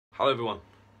Hello everyone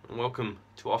and welcome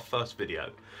to our first video.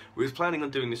 We were planning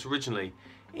on doing this originally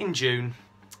in June,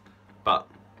 but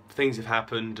things have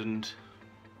happened and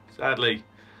sadly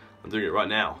I'm doing it right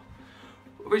now.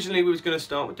 Originally we was going to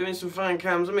start with doing some fan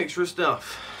cams, a mixture of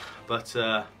stuff, but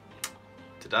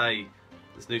today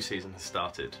this new season has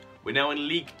started. We're now in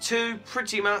League 2,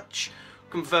 pretty much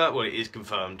confirmed. Well, it is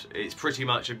confirmed. It's pretty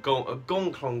much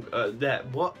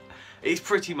It's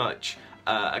pretty much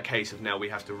a case of now we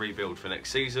have to rebuild for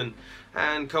next season,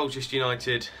 and Colchester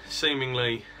United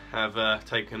seemingly have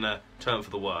taken a turn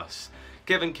for the worse.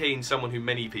 Kevin Keane, someone who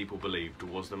many people believed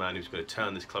was the man who's going to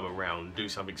turn this club around, do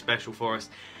something special for us,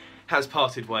 has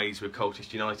parted ways with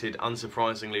Colchester United.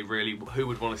 Unsurprisingly, really, who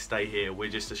would want to stay here? We're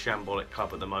just a shambolic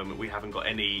club at the moment. We haven't got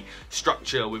any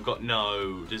structure, we've got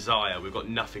no desire, we've got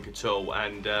nothing at all,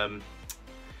 and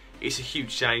it's a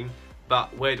huge shame,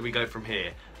 but where do we go from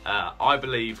here? I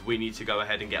believe we need to go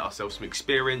ahead and get ourselves some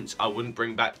experience. I wouldn't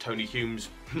bring back Tony Humes,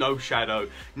 no shadow,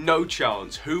 no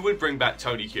chance. Who would bring back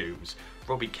Tony Humes?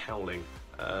 Robbie Cowling,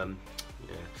 yeah.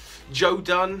 Joe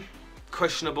Dunn,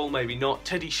 questionable, maybe not.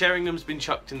 Teddy Sheringham's been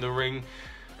chucked in the ring.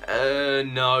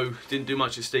 No, didn't do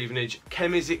much at Stevenage.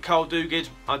 Carl Duguid,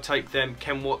 I'd take them.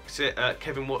 Kevin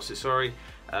Watson, sorry.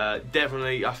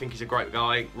 Definitely, I think he's a great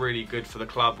guy. Really good for the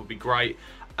club, would be great.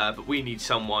 But we need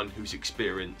someone who's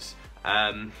experienced.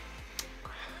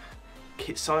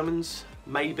 Kit Simons,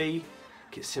 maybe.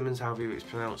 Kit Simmons, however it's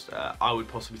pronounced. I would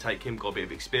possibly take him, got a bit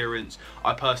of experience.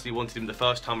 I personally wanted him the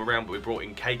first time around, but we brought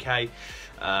in KK.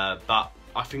 But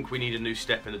I think we need a new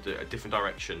step in a different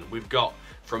direction. We've got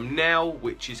from now,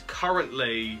 which is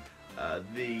currently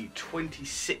the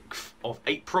 26th of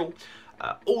April,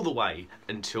 all the way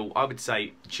until, I would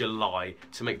say, July,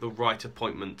 to make the right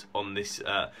appointment on this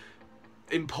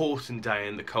important day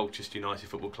in the Colchester United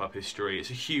Football Club history. It's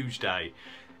a huge day.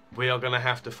 We are going to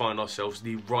have to find ourselves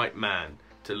the right man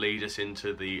to lead us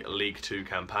into the League 2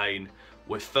 campaign.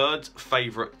 We're third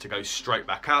favourite to go straight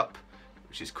back up,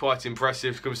 which is quite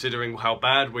impressive considering how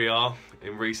bad we are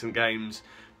in recent games,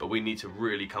 but we need to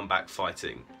really come back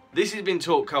fighting. This has been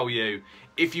Talk COLU.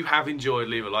 If you have enjoyed,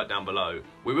 leave a like down below.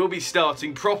 We will be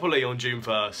starting properly on June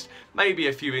 1st. Maybe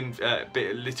a few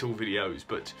little videos,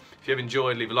 but if you have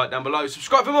enjoyed, leave a like down below.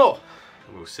 Subscribe for more,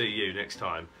 and we'll see you next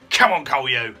time. Come on,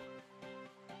 COLU!